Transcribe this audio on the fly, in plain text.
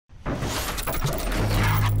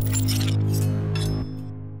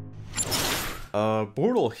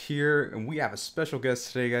BORTLE here, and we have a special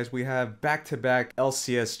guest today, guys. We have back-to-back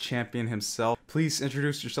LCS champion himself. Please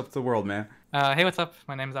introduce yourself to the world, man. Hey, what's up?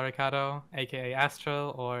 My name is Aricado, aka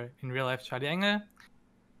Astro, or in real life, Charly Engel.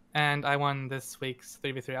 And I won this week's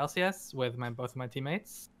 3v3 LCS with both of my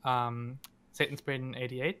teammates. Satan Spirit in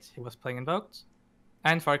 88, he was playing Invoked.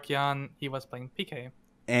 And Farkion, he was playing PK.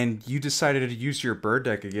 And you decided to use your bird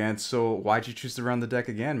deck again, so why'd you choose to run the deck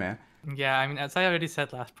again, man? Yeah, I mean, as I already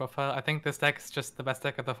said last profile, I think this deck is just the best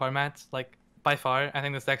deck of the format. Like, by far, I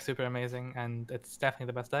think this deck's super amazing, and it's definitely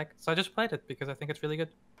the best deck. So I just played it because I think it's really good.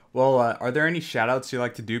 Well, are there any shoutouts you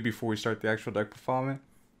like to do before we start the actual deck profile, man?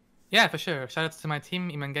 Yeah, for sure. Shoutouts to my team,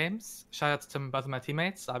 Eman Games. Shoutouts to both of my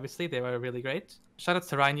teammates. Obviously, they were really great. Shoutouts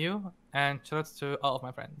to Ryan, and shoutouts to all of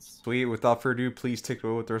my friends. Sweet. Without further ado, please take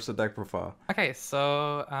away with the rest of the deck profile. Okay,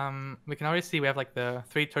 so we can already see we have like the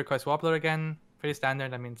 3 turquoise Wobbler again. Pretty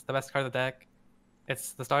standard. I mean, it's the best card of the deck.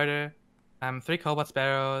 It's the starter. 3 Cobalt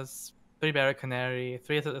Sparrows, 3 Barrack Canary,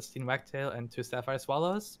 3 Celestine Wagtail, and 2 Sapphire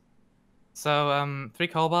Swallows. So 3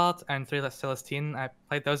 Cobalt and 3 Celestine. I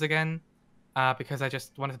played those again because I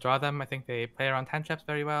just wanted to draw them. I think they play around hand traps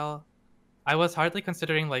very well. I was hardly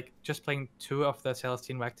considering like just playing 2 of the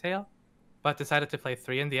Celestine Wagtail, but decided to play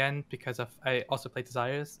 3 in the end because I also played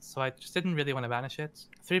Desires, so I just didn't really want to banish it.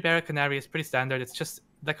 3 Barrack Canary is pretty standard. It's just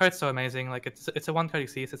the card's so amazing. Like it's a 1-card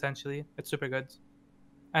XYZ essentially. It's super good.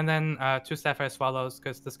 And then 2 Sapphire Swallows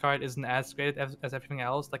because this card isn't as great as everything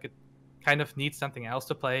else. Like it kind of needs something else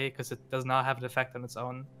to play because it does not have an effect on its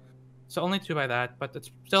own. So only 2 by that, but it's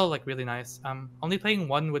still like really nice. Only playing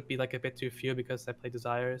 1 would be like a bit too few because I play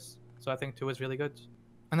Desires. So I think 2 is really good.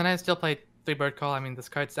 And then I still played 3 Bird Call. I mean, this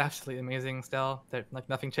card's absolutely amazing still. Like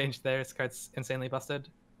nothing changed there. This card's insanely busted.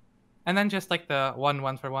 And then just like the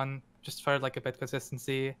 1 for 1, just for like a bit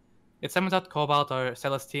consistency. It summons out Cobalt or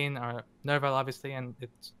Celestine or Nerval obviously, and it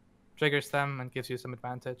triggers them and gives you some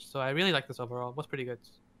advantage. So I really like this overall. It was pretty good.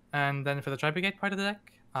 And then for the Tri-Brigade part of the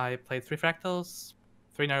deck, I played 3 Fractals,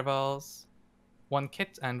 3 Nervals, 1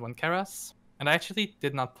 Kit, and 1 Keras. And I actually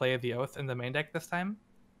did not play the Oath in the main deck this time,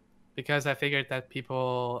 because I figured that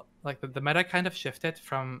people, like the meta kind of shifted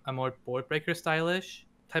from a more board breaker stylish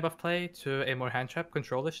type of play to a more hand trap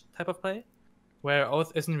controlish type of play, where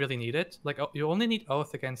Oath isn't really needed. Like you only need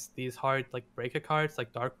Oath against these hard like breaker cards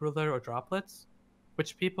like Dark Ruler or Droplets,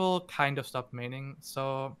 which people kind of stopped maining.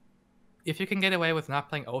 So if you can get away with not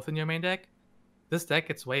playing Oath in your main deck, this deck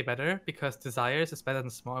gets way better because Desires is better than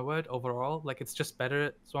Smallwood overall. Like it's just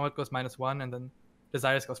better. Smallwood goes -1 and then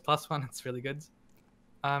Desires goes +1. It's really good.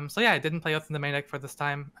 So yeah, I didn't play Oath in the main deck for this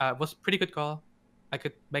time. It was pretty good call. I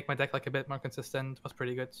could make my deck like a bit more consistent. It was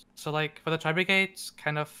pretty good. So like for the Tri-Brigade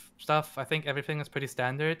kind of stuff, I think everything is pretty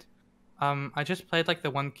standard. I just played like the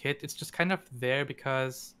 1 Kit. It's just kind of there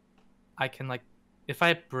because I can like, if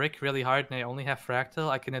I brick really hard and I only have Fractal,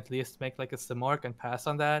 I can at least make like a Simorgh and pass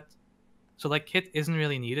on that. So like Kit isn't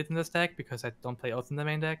really needed in this deck because I don't play Oath in the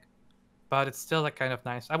main deck. But it's still like kind of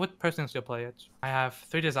nice. I would personally still play it. I have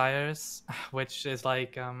 3 Desires, which is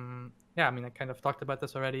like, yeah, I mean, I kind of talked about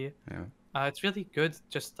this already. Yeah. It's really good.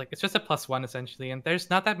 Just like it's just a +1 essentially, and there's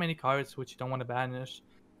not that many cards which you don't want to banish.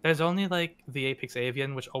 There's only like the Apex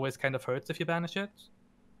Avian, which always kind of hurts if you banish it.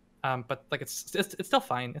 But like it's still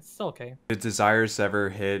fine. It's still okay. Did Desires ever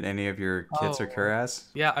hit any of your Kits or Oh. Keras?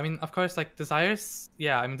 Yeah, I mean, of course, like Desires.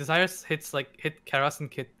 Yeah, I mean, Desires hit Keras and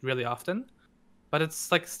Kit really often, but it's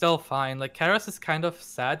like still fine. Like Keras is kind of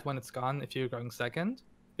sad when it's gone if you're going second,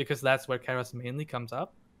 because that's where Keras mainly comes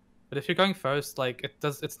up. But if you're going first, like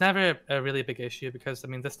it's never a really big issue because I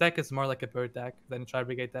mean this deck is more like a bird deck than a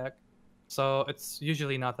Tri-Brigade deck, so it's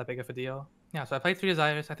usually not that big of a deal. Yeah, so I played 3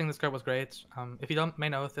 Desires. I think this card was great. If you don't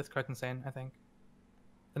main Oath, this card's insane, I think.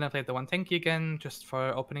 Then I played the 1 Tinky again, just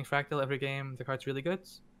for opening Fractal every game. The card's really good.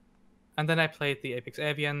 And then I played the Apex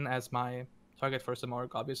Avian as my target for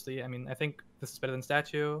Simorgh, obviously. I mean, I think this is better than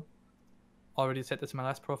Statue. Already said this in my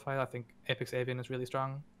last profile. I think Apex Avian is really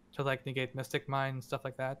strong to like negate Mystic Mine and stuff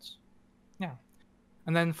like that. Yeah.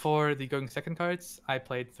 And then for the going second cards, I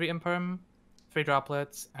played 3 Imperm, 3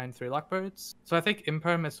 Droplets, and 3 Lockbirds. So I think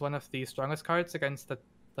Imperm is one of the strongest cards against the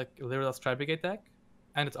like Lyrilusc Tri-Brigade deck.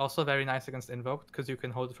 And it's also very nice against Invoked because you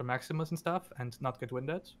can hold it for Maximus and stuff and not get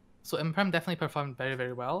winded. So Imperm definitely performed very,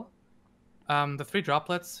 very well. The 3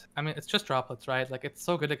 Droplets, I mean, it's just Droplets, right? Like it's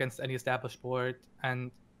so good against any established board.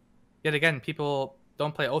 And yet again, people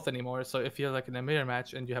don't play Oath anymore. So if you're like in a mirror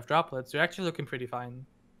match and you have Droplets, you're actually looking pretty fine.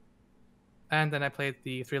 And then I played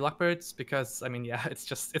the 3 Lockbirds because, I mean, yeah, it's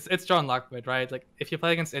John Lockbird, right? Like, if you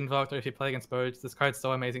play against Invoked or if you play against Birds, this card's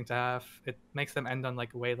so amazing to have. It makes them end on,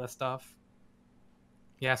 like, way less stuff.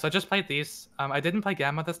 Yeah, so I just played these. I didn't play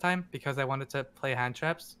Gamma this time because I wanted to play hand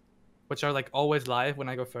traps, which are like always live when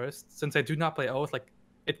I go first. Since I do not play Oath, like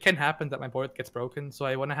it can happen that my board gets broken, so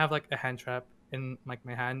I want to have like a hand trap in like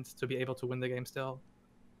my hand to be able to win the game still.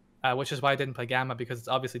 Which is why I didn't play Gamma, because it's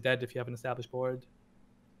obviously dead if you have an established board.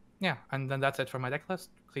 Yeah, and then that's it for my deck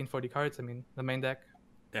list. Clean 40 cards. I mean, the main deck.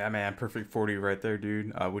 Yeah, man, perfect 40 right there,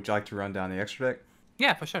 dude. Would you like to run down the extra deck?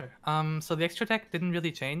 Yeah, for sure. So the extra deck didn't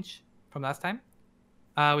really change from last time.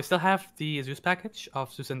 We still have the Zeus package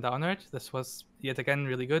of Zeus and Downard. This was yet again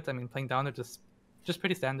really good. I mean, playing Downard is just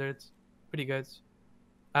pretty standard, pretty good.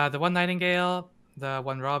 The one Nightingale, the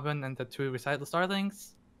one Robin, and the two Recital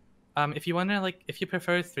Starlings. If you wanna if you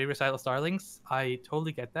prefer 3 Recital Starlings, I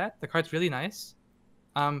totally get that. The card's really nice.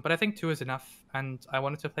 But I think 2 is enough, and I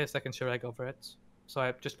wanted to play a second Shirag over it, so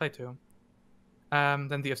I just played 2.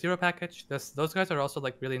 Then the F-Zero package. Those guys are also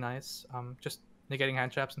like really nice. Just negating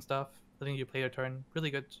hand traps and stuff, letting you play your turn.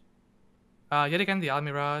 Really good. Yet again, the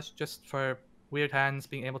Almirage, just for weird hands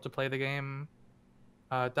being able to play the game.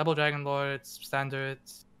 Double Dragon Lords,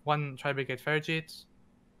 standards. 1 Tri-Brigade Ferrijit.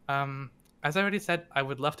 As I already said, I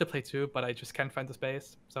would love to play 2, but I just can't find the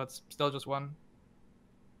space, so it's still just 1.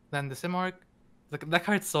 Then the Simorgh. That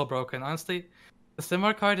card's so broken, honestly. The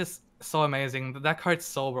Simorgh card is so amazing. That card's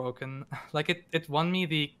so broken. Like it won me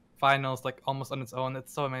the finals like almost on its own.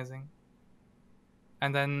 It's so amazing.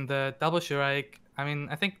 And then the double Shirag. I mean,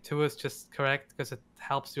 I think 2 is just correct because it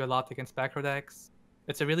helps you a lot against backrow decks.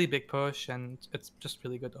 It's a really big push and it's just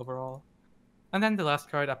really good overall. And then the last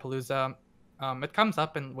card, Appaloosa. It comes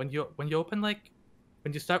up, and when you open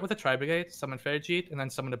when you start with a Tri-Brigade, summon Ferrijit, and then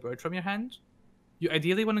summon a bird from your hand, you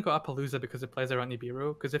ideally want to go Appaloosa because it plays around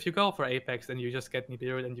Nibiru. Because if you go for Apex, then you just get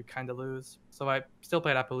Nibiru and you kind of lose. So I still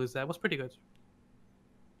played Appaloosa. It was pretty good.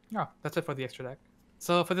 Yeah, that's it for the extra deck.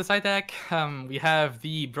 So for the side deck, we have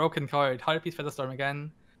the broken card, Harpy's Featherstorm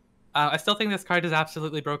again. I still think this card is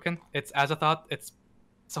absolutely broken. It's Azathoth. It's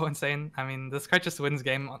so insane. I mean, this card just wins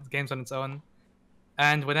games on its own.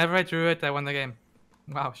 And whenever I drew it, I won the game.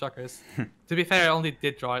 Wow, shockers. To be fair, I only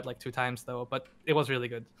did draw it like 2 times though, but it was really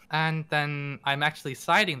good. And then I'm actually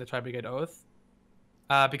siding the Tri-Brigade Oath.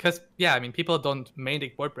 Because, yeah, I mean, people don't main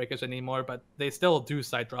deck board breakers anymore, but they still do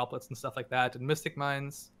side droplets and stuff like that, and Mystic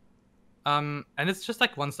Mines. And it's just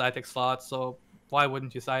like 1 side deck slot, so why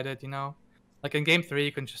wouldn't you side it, you know? Like in game 3,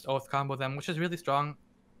 you can just Oath combo them, which is really strong.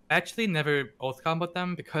 I actually never Oath comboed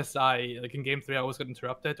them because in game 3, I always got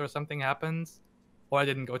interrupted or something happens. Or I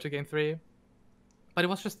didn't go to game 3. But it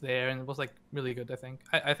was just there, and it was like really good, I think.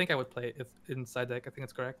 I think I would play it inside deck. I think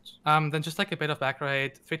it's correct. Then just like a bit of back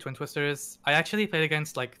right, 3 Twin Twisters. I actually played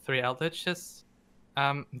against like 3 Eldritches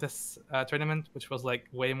this tournament, which was like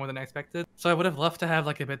way more than I expected. So I would have loved to have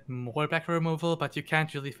like a bit more back row removal, but you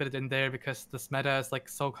can't really fit it in there because this meta is like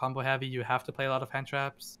so combo heavy. You have to play a lot of hand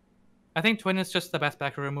traps. I think Twin is just the best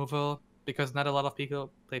back row removal because not a lot of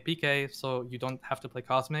people play PK, so you don't have to play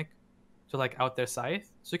Cosmic to like out their Scythe.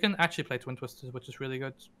 So you can actually play Twin Twisters, which is really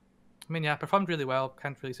good. I mean, yeah, performed really well.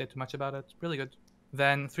 Can't really say too much about it. Really good.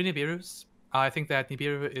 Then 3 Nibirus. I think that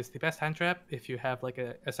Nibiru is the best hand trap if you have like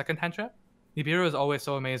a second hand trap. Nibiru is always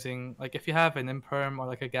so amazing. Like if you have an Imperm or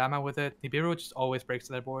like a Gamma with it, Nibiru just always breaks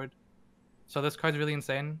their board. So this card's really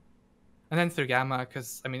insane. And then through Gamma,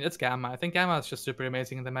 because I mean it's Gamma. I think Gamma is just super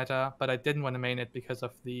amazing in the meta, but I didn't want to main it because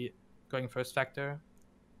of the going first factor.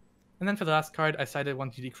 And then for the last card, I sided 1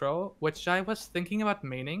 GD Crow, which I was thinking about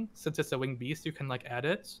maining. Since it's a winged beast, you can like add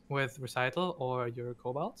it with Recital or your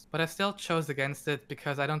Cobalt. But I still chose against it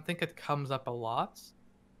because I don't think it comes up a lot.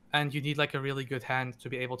 And you need like a really good hand to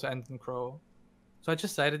be able to end in Crow. So I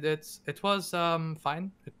just sided it. It was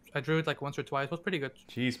fine. I drew it like once or twice. It was pretty good.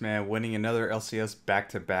 Jeez, man, winning another LCS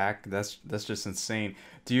back-to-back, that's just insane.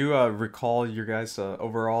 Do you recall your guys'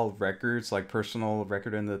 overall records, like personal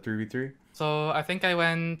record in the 3v3? So I think I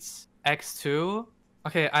went X2.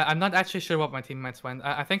 Okay, I'm not actually sure what my teammates went.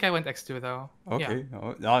 I think I went X2 though. Okay, Yeah.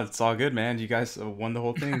 oh, no, it's all good, man. You guys won the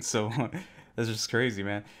whole thing, so that's just crazy,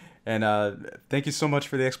 man. And thank you so much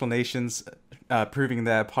for the explanations, proving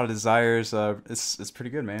that Pot of Desires it's pretty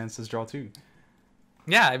good, man. It says draw 2.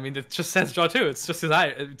 Yeah, I mean, it just says draw 2. It's just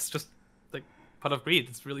Desire. It's just like Pot of Greed.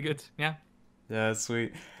 It's really good. Yeah. Yeah, that's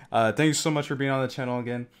sweet. Thank you so much for being on the channel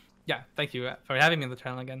again. Yeah, thank you for having me on the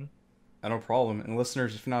channel again. No problem. And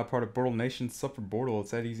listeners, if you're not a part of Bortle Nation, sub for Bortle.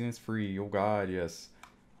 It's that easy and it's free. Oh God, yes.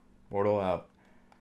 Bortle out.